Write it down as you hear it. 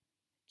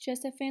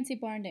Just a Fancy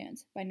Barn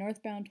Dance by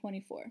Northbound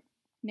 24.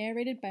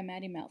 Narrated by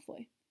Maddie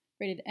Malfoy.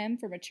 Rated M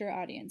for mature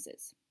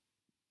audiences.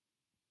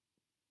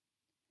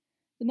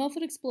 The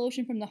muffled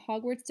explosion from the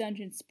Hogwarts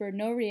dungeon spurred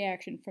no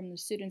reaction from the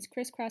students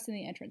crisscrossing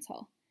the entrance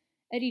hall.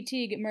 Eddie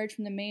Teague emerged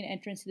from the main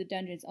entrance to the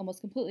dungeons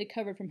almost completely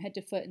covered from head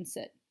to foot in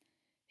soot.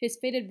 His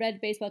faded red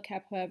baseball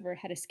cap, however,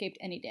 had escaped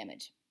any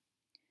damage.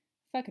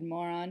 "Fucking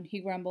moron," he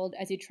grumbled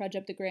as he trudged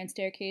up the grand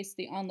staircase,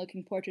 the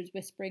onlooking porters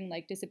whispering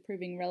like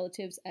disapproving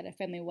relatives at a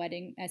family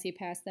wedding as he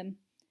passed them.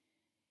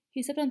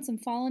 He stepped on some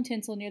fallen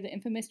tinsel near the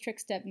infamous trick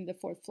step near the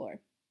 4th floor.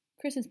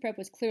 Christmas prep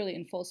was clearly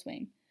in full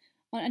swing.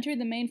 On entering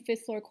the main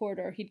 5th floor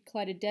corridor, he'd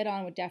collided dead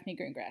on with Daphne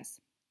Greengrass.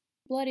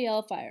 "Bloody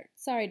hellfire.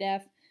 Sorry,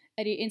 Daph."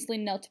 Eddie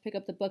instantly knelt to pick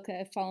up the book that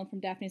had fallen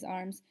from Daphne's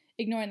arms,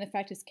 ignoring the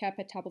fact his cap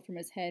had toppled from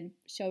his head,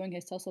 showing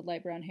his tousled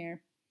light brown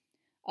hair.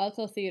 "I'll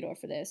call Theodore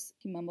for this,"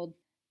 he mumbled.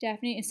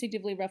 Daphne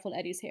instinctively ruffled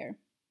Eddie's hair.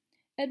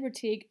 "Edward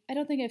Teague, I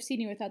don't think I've seen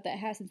you without that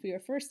hat since we were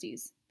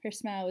firsties." Her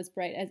smile was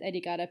bright as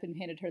Eddie got up and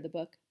handed her the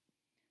book.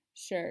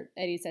 "Sure,"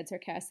 Eddie said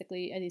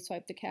sarcastically as he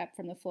swiped the cap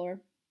from the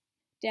floor.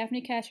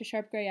 Daphne cast her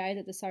sharp gray eyes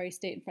at the sorry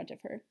state in front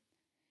of her.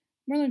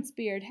 "Merlin's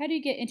beard, how do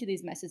you get into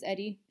these messes,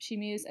 Eddie?" she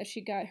mused as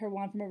she got her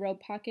wand from a robe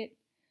pocket.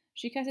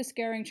 She cast a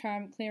scouring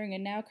charm, clearing a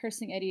now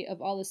cursing Eddie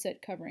of all the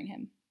soot covering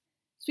him.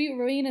 "Sweet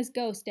Rowena's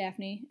ghost,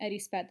 Daphne," Eddie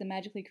spat the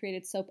magically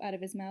created soap out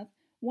of his mouth.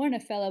 "Warn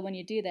a fella when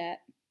you do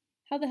that."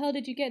 "How the hell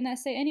did you get in that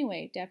state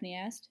anyway?" Daphne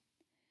asked.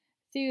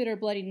 "Theodore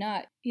bloody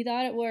not. He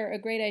thought it were a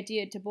great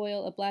idea to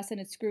boil a blasted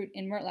scroot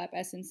in murtlap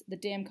essence. The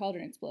damn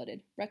cauldron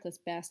exploded. Reckless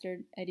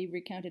bastard," Eddie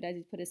recounted as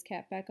he put his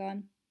cap back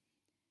on.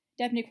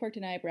 Daphne quirked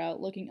an eyebrow,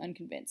 looking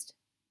unconvinced.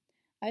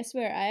 "I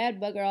swear I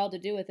had bugger all to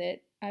do with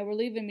it. I were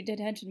leaving me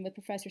detention with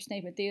Professor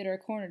Snape and Theodore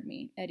cornered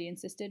me," Eddie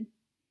insisted.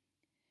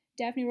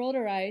 Daphne rolled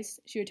her eyes.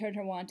 She returned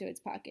her wand to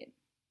its pocket.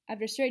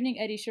 After straightening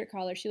Eddie's shirt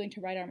collar, she linked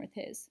her right arm with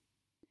his.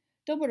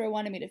 "Dumbledore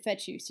wanted me to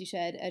fetch you," she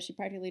said, as she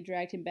practically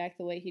dragged him back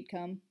the way he'd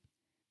come.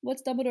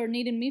 "What's Dumbledore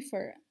needin' me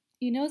for?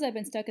 He knows I've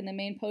been stuck in the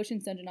main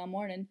potions dungeon all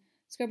morning,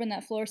 scrubbing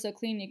that floor so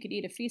clean you could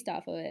eat a feast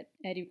off of it,"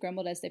 Eddie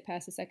grumbled as they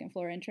passed the 2nd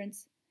floor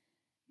entrance.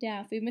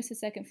 "Daph, we've missed the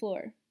 2nd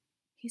floor."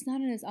 "He's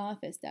not in his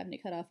office," Daphne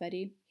cut off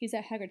Eddie. "He's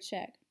at Hagrid's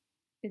shack."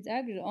 "It's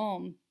Hagrid's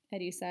 'ome,"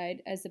 Eddie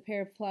sighed, as the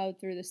pair plowed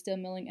through the still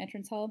milling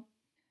entrance hall.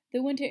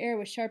 The winter air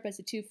was sharp as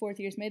the two fourth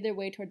years made their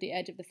way toward the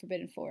edge of the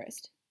Forbidden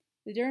Forest.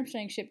 The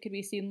Durmstrang ship could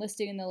be seen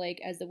listing in the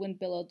lake as the wind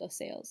billowed the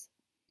sails.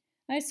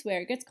 "I swear,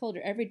 it gets colder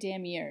every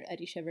damn year,"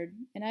 Eddie shivered,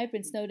 "and I've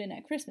been snowed in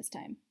at Christmas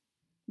time."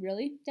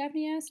 "Really?"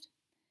 Daphne asked.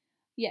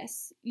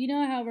 "Yes. You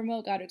know how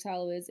remote Godric's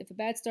Hollow is. If a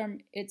bad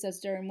storm hits us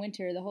during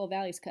winter, the whole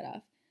valley's cut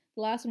off.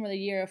 The last one was the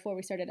year before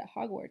we started at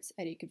Hogwarts,"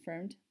 Eddie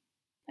confirmed.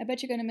 "I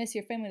bet you're going to miss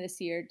your family this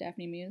year,"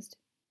 Daphne mused.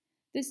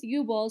 "This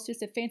Yule-Ball's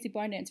just a fancy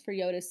barn dance for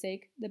Yoda's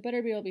sake. The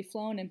butterbeer will be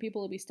flown and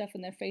people will be stuffing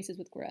their faces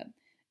with grub.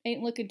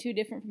 Ain't looking too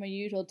different from a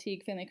usual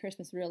Teague family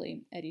Christmas,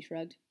 really," Eddie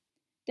shrugged.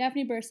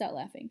 Daphne burst out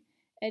laughing.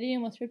 Eddie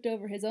almost tripped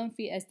over his own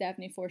feet as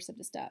Daphne forced him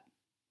to stop.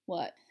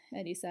 "What?"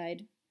 Eddie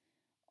sighed.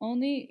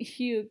 "Only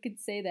you could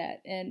say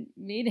that and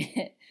mean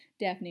it,"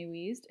 Daphne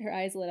wheezed, her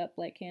eyes lit up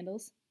like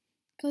candles.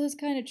 "'Cause it's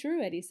kinda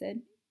true," Eddie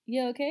said.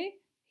 "You okay?"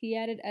 he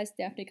added as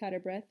Daphne caught her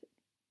breath.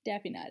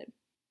 Daphne nodded.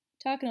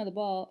 "Talking of the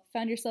ball,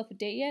 found yourself a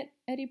date yet?"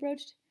 Eddie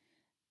broached.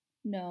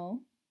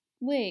 "No."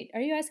 "Wait,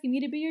 are you asking me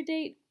to be your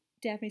date?"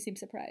 Daphne seemed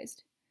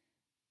surprised.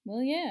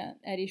 "Well, yeah,"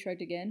 Eddie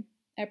shrugged again.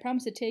 "I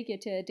promised to take you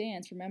to a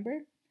dance,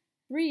 remember?"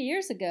 3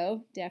 years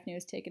ago? Daphne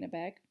was taken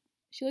aback.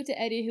 She looked at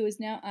Eddie, who was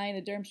now eyeing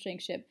the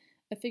Durmstrang ship.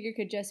 A figure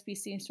could just be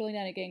seen strolling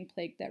down a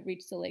gangplank that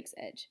reached the lake's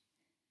edge.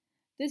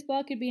 "This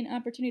ball could be an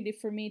opportunity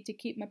for me to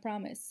keep my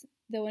promise,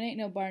 though it ain't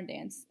no barn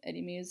dance,"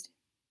 Eddie mused.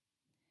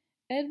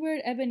 "Edward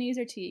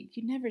Ebenezer Teague,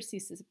 you never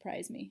cease to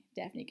surprise me,"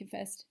 Daphne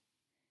confessed.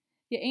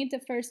 "You ain't the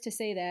first to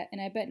say that, and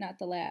I bet not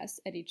the last,"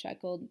 Eddie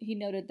chuckled. He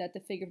noted that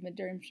the figure from the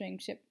Durmstrang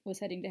ship was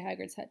heading to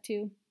Hagrid's hut,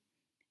 too.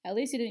 "At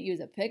least you didn't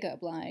use a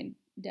pickup line,"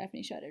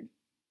 Daphne shuddered.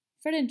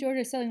 "Fred and George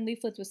are selling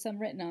leaflets with some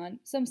written on.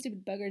 Some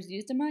stupid buggers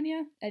used them on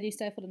ya?" Eddie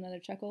stifled another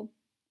chuckle.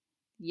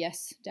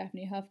 "Yes,"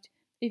 Daphne huffed.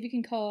 If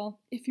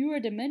you were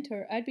a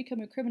Dementor, I'd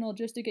become a criminal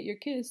just to get your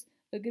kiss.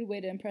 A good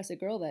way to impress a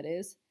girl, that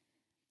is."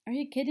 "Are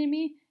you kidding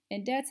me?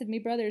 And Dad said me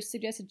brothers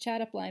suggested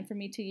chat-up line for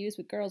me to use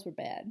with girls were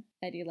bad."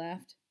 Eddie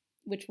laughed.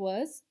 "Which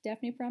was?"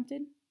 Daphne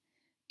prompted.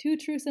 "Two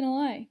truths and a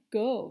lie.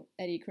 Go,"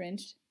 Eddie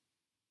cringed.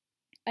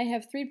 "I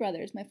have 3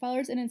 brothers. My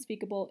father's an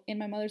unspeakable, and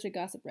my mother's a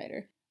gossip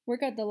writer.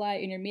 Work out the lie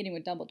in your meeting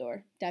with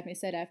Dumbledore," Daphne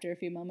said after a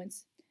few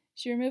moments.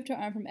 She removed her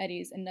arm from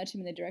Eddie's and nudged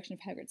him in the direction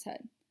of Hagrid's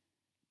hut.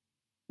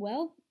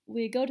 "Well,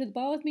 will you go to the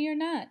ball with me or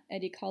not?"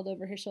 Eddie called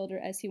over his shoulder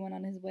as he went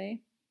on his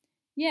way.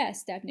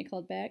 "Yes," Daphne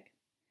called back.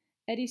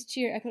 Eddie's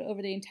cheer echoed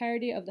over the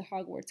entirety of the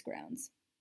Hogwarts grounds.